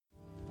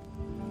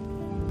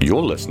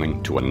You're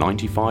listening to a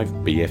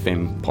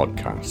 95BFM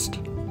podcast.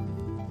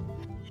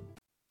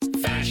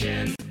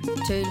 Fashion.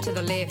 Turn to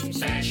the left.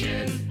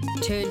 Fashion.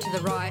 Turn to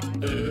the right.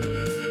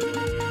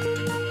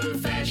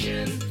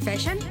 Fashion.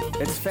 Fashion?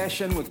 It's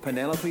Fashion with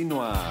Penelope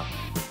Noir.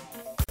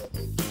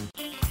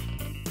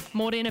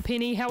 Morena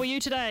Penny, how are you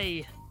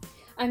today?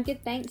 I'm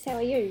good, thanks. How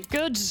are you?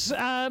 Good.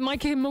 My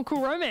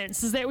Chemical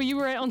Romance, is that where you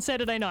were at on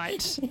Saturday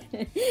night?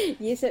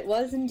 Yes, it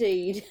was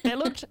indeed. That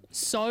looked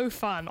so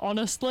fun,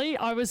 honestly.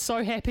 I was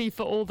so happy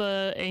for all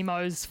the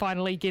emos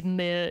finally getting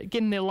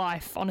their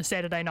life on a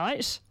Saturday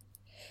night.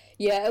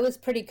 Yeah, it was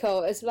pretty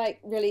cool. It's like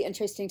really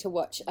interesting to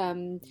watch,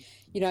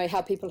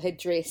 how people had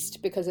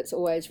dressed, because it's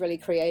always really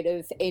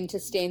creative, and to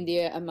stand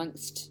there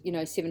amongst,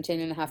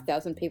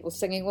 17,500 people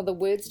singing all the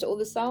words to all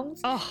the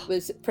songs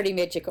was pretty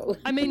magical.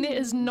 I mean, there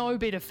is no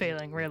better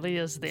feeling, really,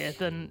 is there,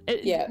 than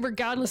it,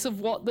 regardless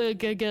of what the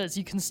gig is,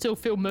 you can still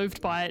feel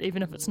moved by it,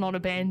 even if it's not a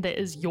band that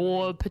is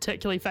your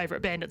particularly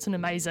favourite band. It's an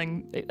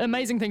amazing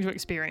thing to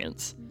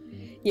experience.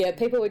 Yeah,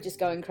 people were just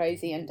going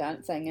crazy and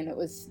dancing, and it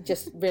was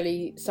just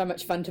really so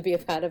much fun to be a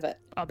part of it.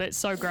 Oh, that's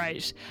so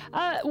great.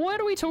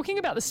 What are we talking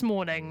about this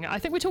morning? I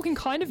think we're talking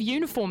kind of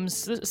uniforms,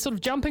 sort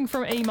of jumping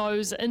from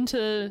emos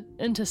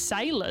into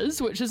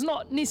sailors, which is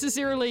not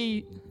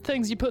necessarily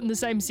things you put in the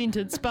same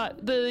sentence,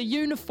 but the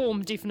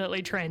uniform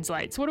definitely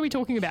translates. What are we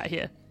talking about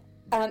here?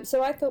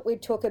 So I thought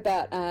we'd talk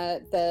about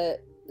the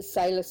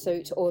sailor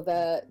suit or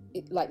the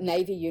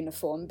navy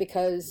uniform,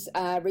 because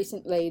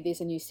recently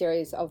there's a new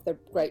series of the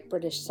Great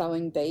British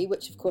Sewing Bee,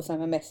 which of course I'm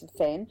a massive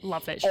fan.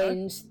 Love that show.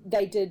 And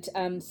they did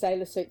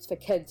sailor suits for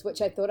kids,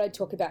 which I thought I'd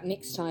talk about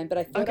next time, but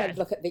I thought I'd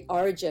look at the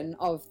origin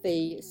of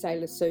the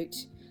sailor suit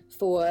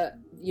for,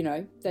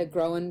 the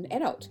grown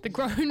adult. The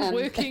grown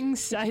working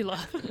sailor.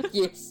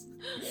 Yes.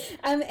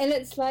 And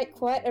it's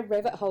quite a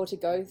rabbit hole to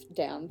go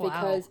down,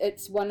 because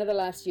it's one of the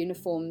last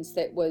uniforms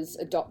that was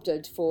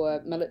adopted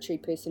for military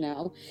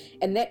personnel,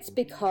 and that's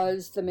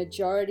because the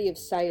majority of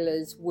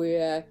sailors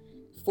were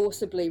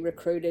forcibly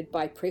recruited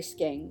by press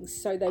gangs.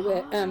 So they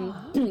were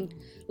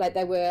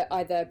they were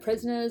either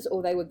prisoners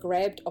or they were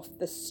grabbed off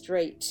the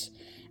street,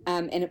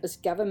 and it was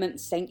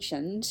government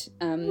sanctioned.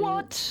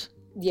 What?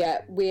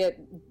 Yeah, where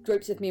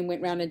groups of men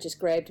went round and just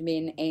grabbed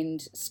men and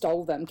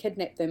stole them,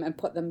 kidnapped them and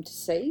put them to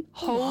sea.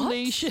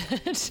 Holy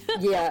shit.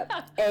 Yeah,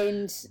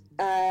 and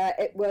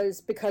it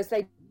was because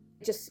they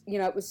just,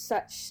 it was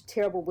such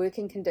terrible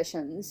working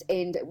conditions,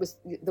 and it was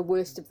the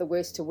worst of the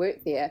worst to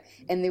work there,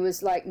 and there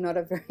was not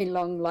a very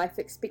long life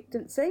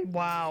expectancy.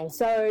 Wow.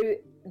 So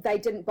they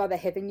didn't bother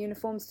having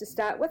uniforms to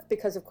start with,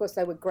 because of course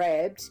they were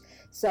grabbed,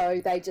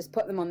 so they just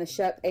put them on the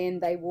ship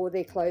and they wore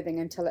their clothing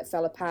until it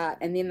fell apart,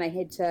 and then they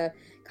had to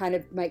kind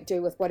of make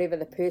do with whatever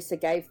the purser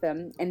gave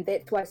them, and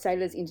that's why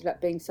sailors ended up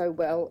being so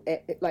well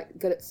at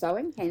good at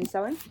sewing, hand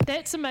sewing.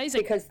 That's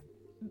amazing.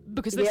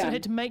 Because they sort of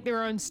had to make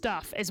their own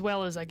stuff, as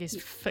well as, I guess,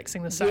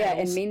 fixing the sails. Yeah,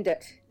 and mend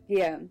it.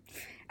 Yeah.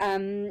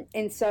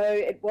 And so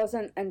it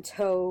wasn't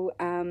until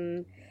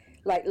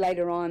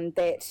later on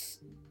that,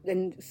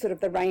 in sort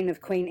of the reign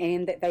of Queen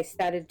Anne, that they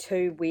started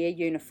to wear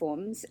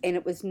uniforms, and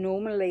it was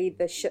normally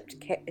the ship's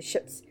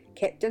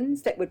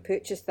captains that would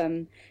purchase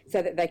them,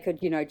 so that they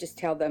could, just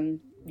tell them,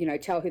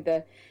 tell who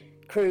the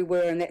crew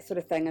were and that sort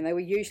of thing, and they were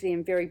usually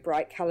in very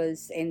bright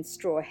colours and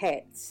straw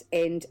hats.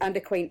 And under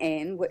Queen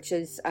Anne, which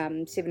is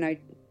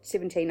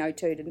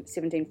 1702 to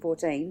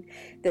 1714,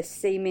 the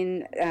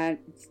seamen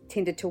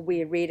tended to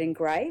wear red and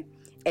grey,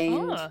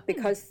 and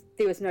because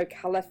there was no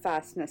colour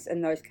fastness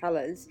in those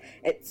colours,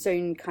 it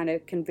soon kind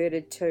of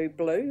converted to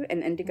blue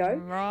and indigo,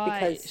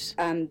 because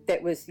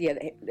that was,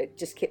 it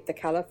just kept the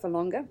colour for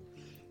longer.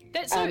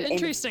 That's so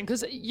interesting,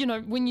 because,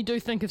 when you do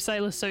think of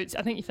sailor suits,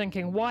 I think you're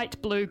thinking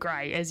white, blue,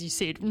 grey, as you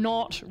said,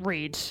 not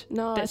red.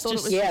 No, that's I thought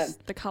it was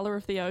just the colour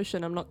of the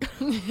ocean. I'm not...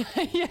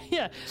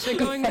 yeah. They're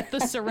going with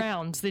the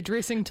surrounds. They're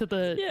dressing to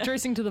the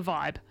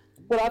vibe.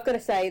 Well, I've got to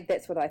say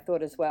that's what I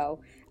thought as well.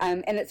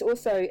 And it's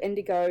also,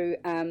 indigo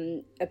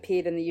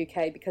appeared in the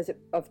UK because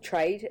of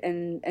trade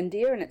in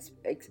India, and it's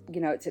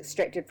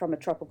extracted from a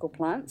tropical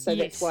plant, so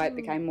that's why it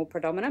became more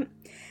predominant.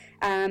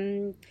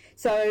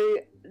 So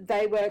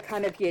they were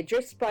kind of,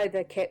 dressed by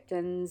the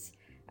captains,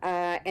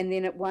 and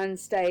then at one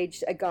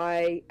stage, a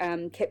guy,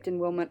 Captain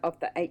Wilmot of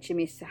the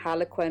HMS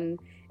Harlequin,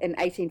 in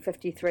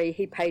 1853,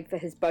 he paid for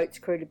his boat's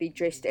crew to be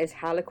dressed as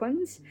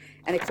harlequins,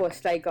 and of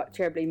course they got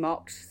terribly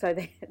mocked, so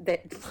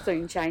that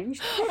soon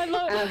changed. I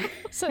love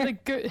so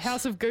the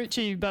House of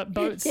Gucci, but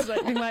boats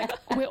being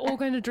we're all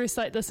going to dress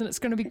like this, and it's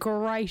going to be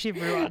great,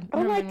 everyone.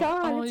 Oh my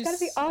God, it's going to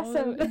be so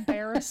awesome.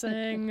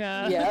 Embarrassing.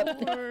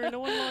 No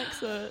one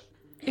likes it.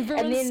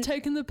 Everyone's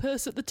taking the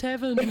piss at the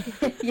tavern.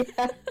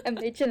 Yeah,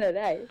 imagine it,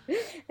 eh?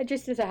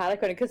 Just as a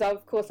harlequin, because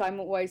of course I'm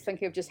always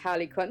thinking of just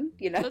Harley Quinn,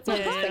 That's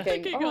what I'm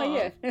thinking.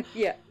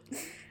 Yeah.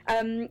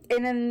 And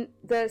in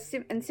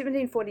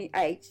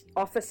 1748,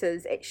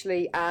 officers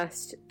actually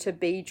asked to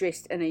be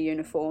dressed in a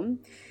uniform,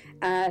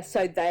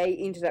 So they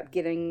ended up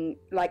getting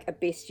like a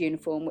best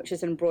uniform, which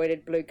is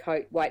embroidered blue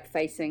coat, white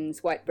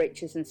facings, white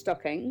breeches and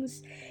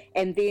stockings.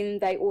 And then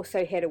they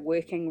also had a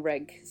working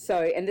rig.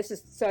 So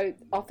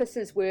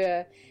officers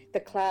were the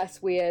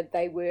class where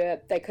they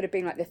could have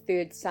been like the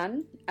third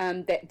son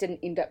that didn't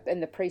end up in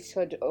the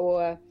priesthood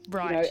or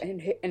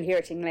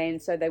inheriting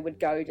land, so they would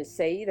go to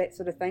sea, that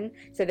sort of thing.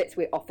 So that's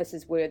where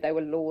officers were. They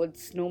were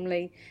lords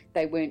normally.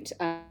 They weren't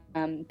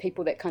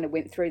people that kind of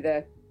went through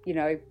the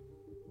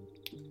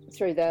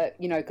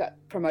got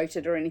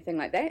promoted or anything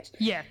like that.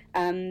 Yeah.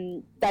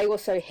 They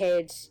also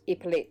had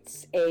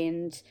epaulets,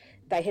 and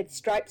they had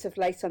stripes of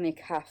lace on their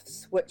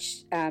cuffs,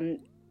 which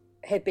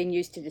have been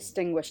used to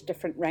distinguish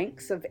different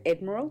ranks of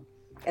admiral,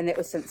 and that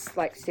was since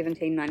like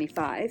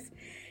 1795.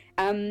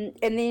 And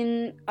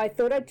then I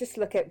thought I'd just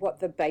look at what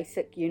the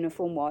basic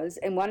uniform was,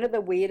 and one of the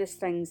weirdest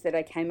things that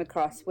I came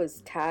across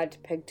was tarred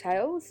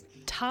pigtails.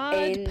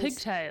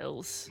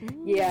 Pigtails?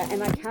 Yeah,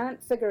 and I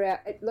can't figure out,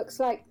 it looks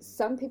like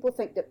some people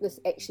think that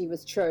this actually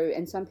was true,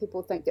 and some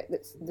people think that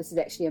this is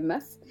actually a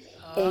myth.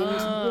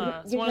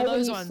 It's one of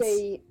those ones.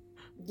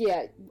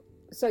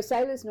 So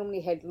sailors normally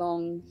had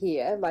long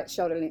hair, like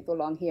shoulder length or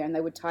long hair, and they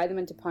would tie them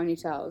into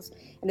ponytails.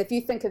 And if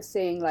you think of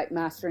seeing like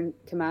Master and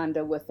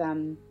Commander with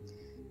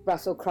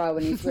Russell Crowe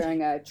when he's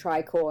wearing a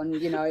tricorn,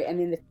 and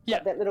then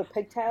that little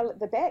pigtail at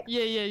the back.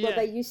 Yeah. Well,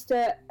 they used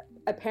to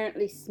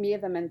apparently smear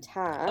them in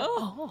tar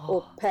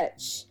or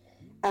pitch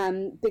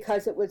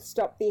because it would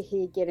stop their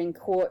hair getting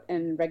caught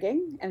in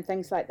rigging and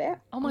things like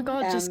that. Oh my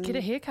God, just get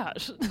a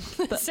haircut.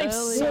 That seems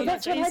so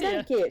that's much what easier. I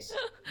don't get.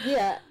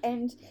 Yeah,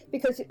 and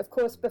because, of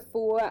course,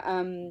 before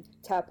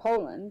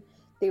tarpaulin,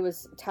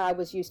 tar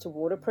was used to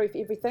waterproof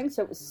everything,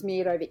 so it was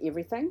smeared over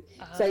everything.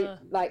 So,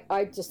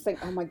 I just think,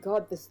 oh my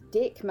God, this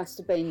deck must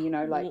have been,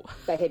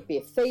 they had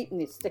bare feet and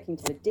they're sticking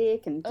to the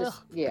deck and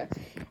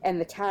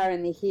and the tar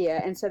in their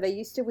hair. And so they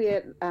used to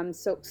wear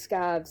silk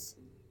scarves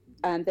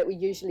that were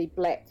usually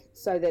black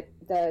so that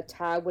the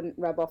tar wouldn't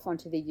rub off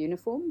onto their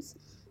uniforms.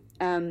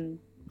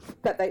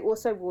 But they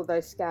also wore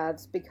those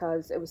scarves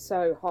because it was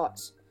so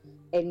hot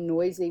and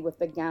noisy with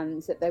the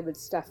guns that they would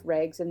stuff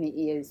rags in their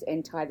ears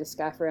and tie the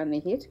scarf around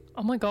their head.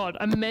 Oh my God,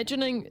 I'm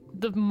imagining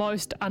the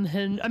most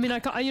unhinged. I mean,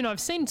 I've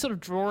seen sort of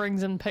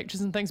drawings and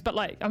pictures and things, but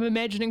I'm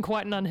imagining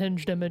quite an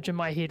unhinged image in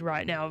my head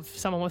right now of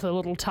someone with a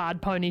little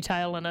tarred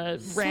ponytail and a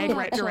rag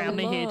wrapped around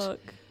their head.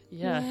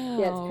 Yeah,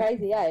 it's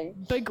crazy, eh?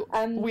 Big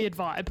weird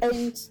vibe.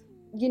 And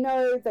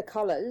the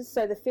collars.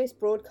 So the first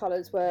broad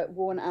collars were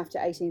worn after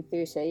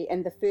 1830,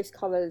 and the first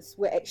collars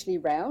were actually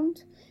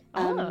round.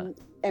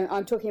 And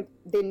I'm talking,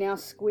 they're now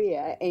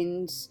square,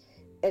 and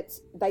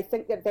they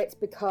think that that's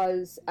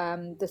because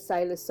the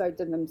sailors sewed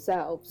them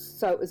themselves,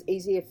 so it was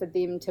easier for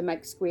them to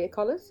make square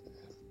collars.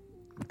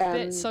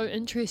 That's so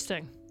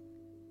interesting.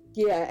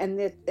 Yeah, and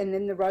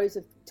then the rows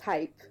of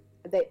tape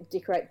that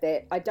decorate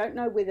that. I don't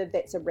know whether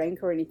that's a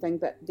rank or anything,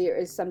 but there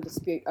is some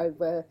dispute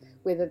over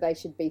whether they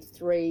should be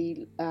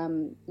 3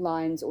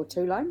 lines or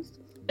 2 lines.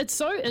 It's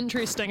so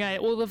interesting,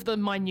 all of the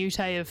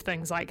minutiae of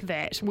things like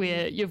that,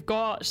 where you've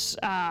got,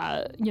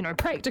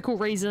 practical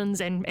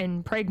reasons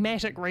and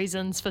pragmatic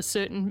reasons for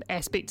certain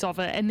aspects of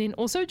it, and then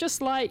also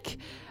just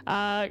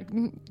kind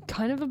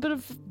of a bit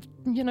of,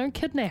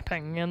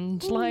 kidnapping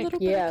and a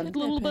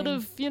little bit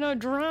of,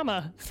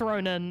 drama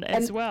thrown in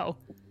as well.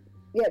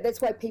 Yeah,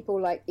 that's why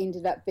people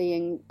ended up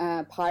being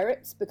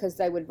pirates, because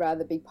they would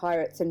rather be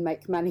pirates and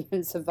make money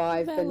and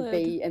survive than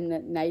be in the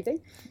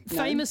Navy.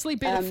 Famously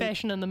better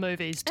fashion in the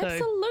movies too.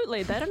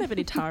 Absolutely, they don't have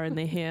any tar in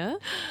their hair.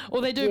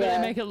 Well, they do, but they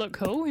make it look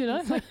cool,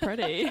 It's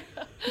pretty.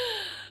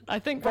 I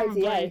think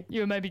probably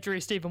you were maybe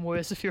dressed even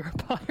worse if you were a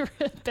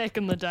pirate back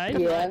in the day.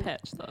 Yeah.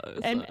 Patch though.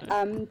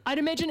 And I'd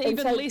imagine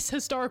even less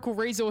historical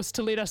resource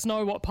to let us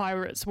know what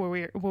pirates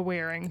were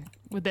wearing.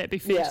 Would that be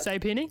fair to say,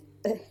 Penny?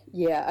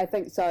 Yeah, I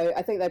think so.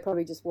 I think they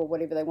probably just wore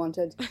whatever they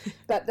wanted.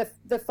 But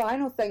the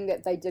final thing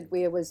that they did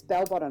wear was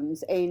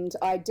bell-bottoms, and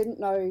I didn't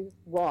know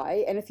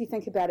why. And if you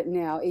think about it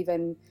now,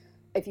 even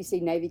if you see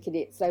Navy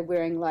cadets, they're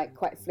wearing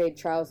quite flared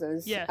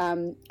trousers. Yeah.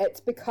 It's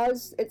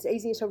because it's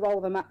easier to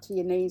roll them up to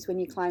your knees when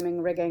you're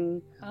climbing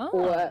rigging,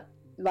 or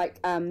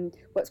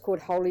what's called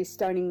holy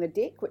stoning the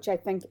deck, which I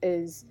think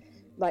is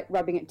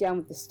rubbing it down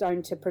with the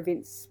stone to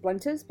prevent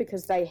splinters,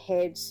 because they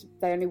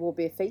only wore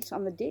bare feet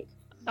on the deck.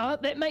 Oh,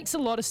 that makes a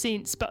lot of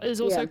sense, but is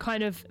also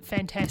kind of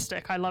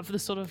fantastic. I love the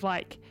sort of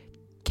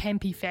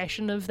campy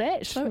fashion of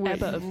that. So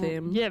ABBA of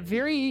them. Yeah,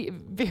 very,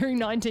 very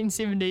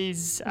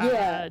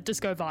 1970s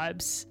disco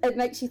vibes. It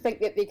makes you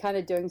think that they're kind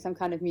of doing some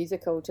kind of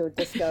musical to a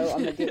disco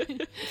on the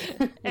deck.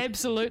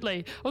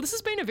 Absolutely. Well, this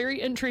has been a very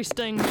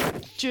interesting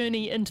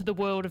journey into the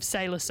world of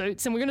sailor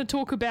suits, and we're going to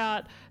talk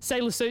about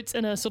sailor suits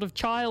in a sort of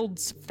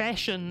child's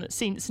fashion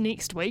sense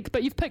next week.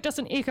 But you've picked us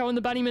an Echo and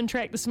the Bunnymen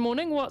track this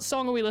morning. What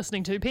song are we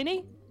listening to,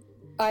 Penny?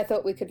 I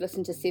thought we could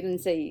listen to Seven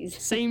Seas.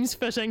 Seems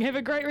fitting. Have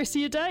a great rest of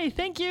your day.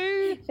 Thank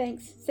you.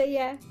 Thanks. See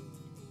ya.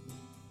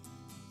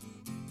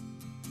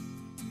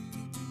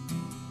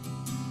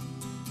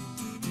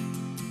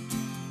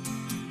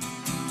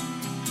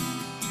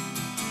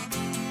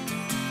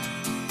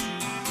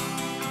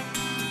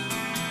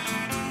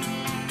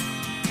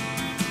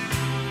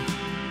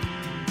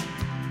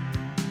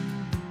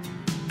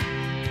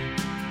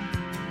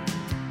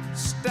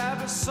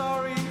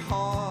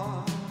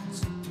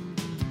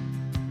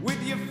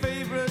 your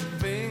favorite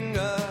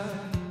finger,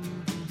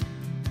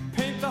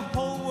 paint the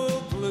whole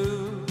world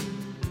blue,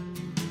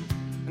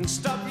 and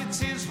stop your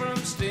tears from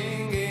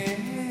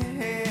stinging.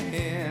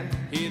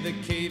 Hear the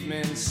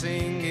cavemen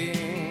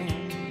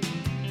singing,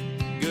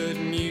 good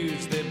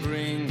news they're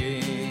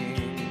bringing.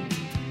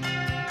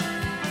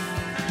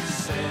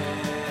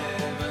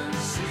 7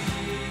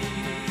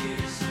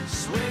 seas,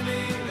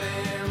 swimming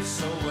them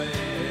so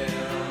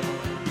well.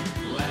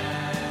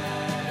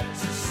 Glad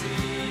to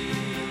see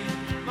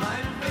my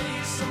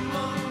face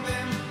among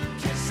them,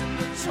 kissing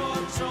the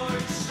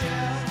tortoise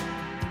shell.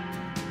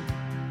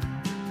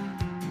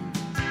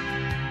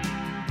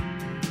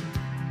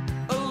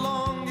 A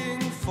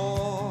longing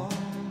for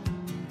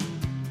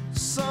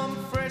some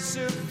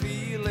fresher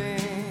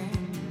feeling,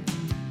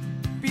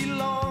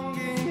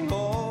 belonging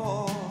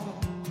or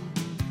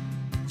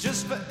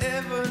just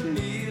forever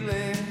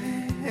kneeling.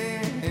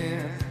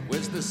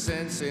 Where's the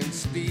sense in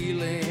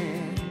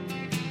stealing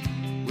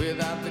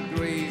without the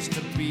grace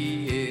to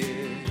be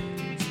it?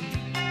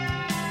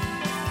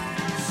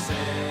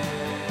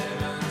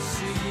 7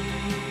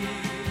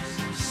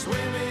 seas,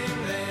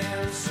 swimming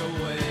them so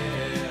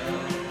well.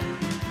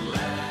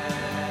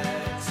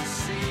 Glad to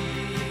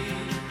see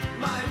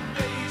my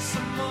face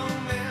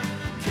among them,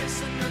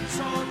 kissing the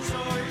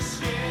tortoise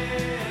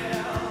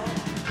shell.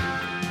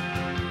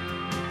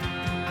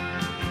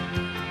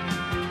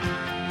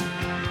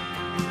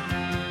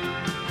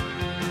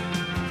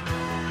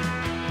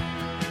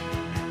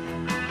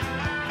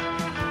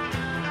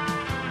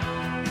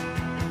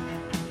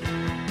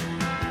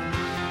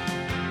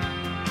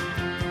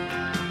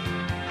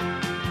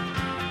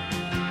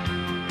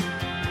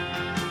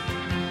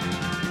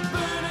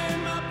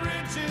 Burning my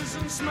bridges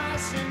and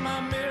smashing my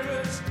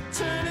mirrors,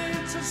 turning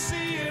to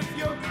see if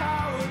you're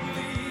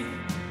cowardly.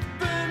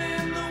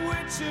 Burning the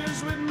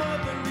witches with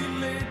mother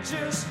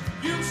religious,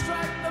 you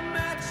strike the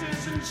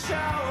matches and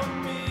shower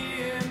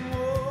me in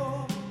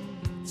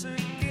water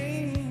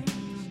games,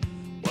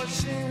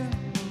 watching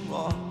the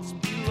rocks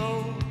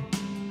below,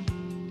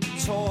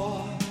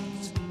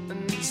 tossed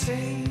and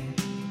take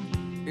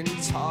in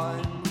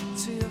time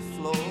to your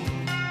flow.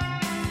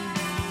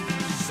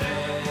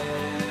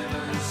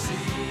 7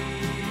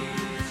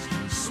 seas,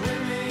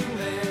 swimming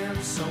them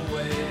so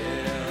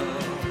well.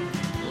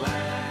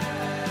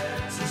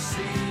 Glad to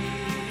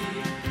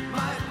see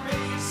my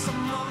face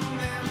among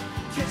them,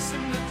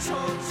 kissing the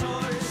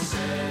tortoise.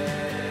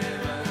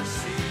 7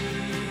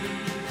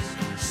 seas,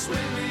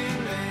 swimming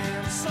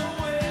them so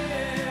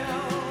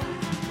well.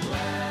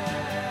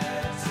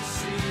 Glad to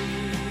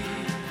see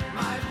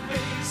my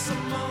face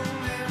among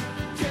them,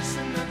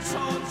 kissing the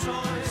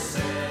tortoise.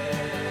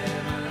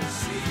 7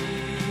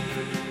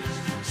 seas,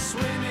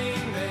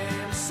 swimming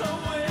them so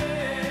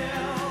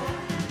well.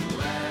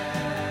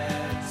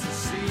 Glad to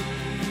see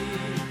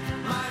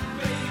my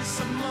face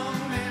among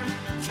them,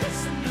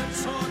 kissing the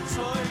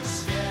tortoise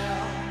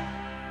shell.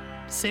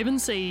 7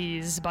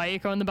 Seas by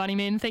Echo and the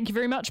Bunnymen. Thank you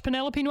very much,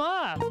 Penelope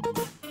Noir.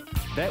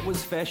 That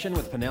was Fashion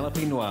with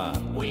Penelope Noir.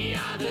 We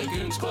are the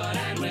Goon Squad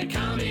and we're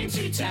coming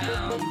to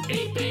town.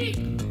 Beep, beep.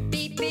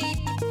 Beep beep.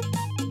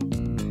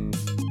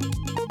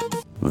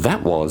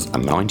 That was a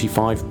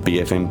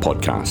 95BFM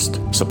podcast.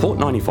 Support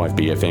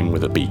 95BFM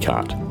with a B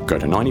card. Go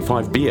to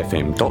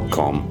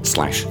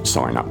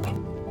 95bfm.com/sign up.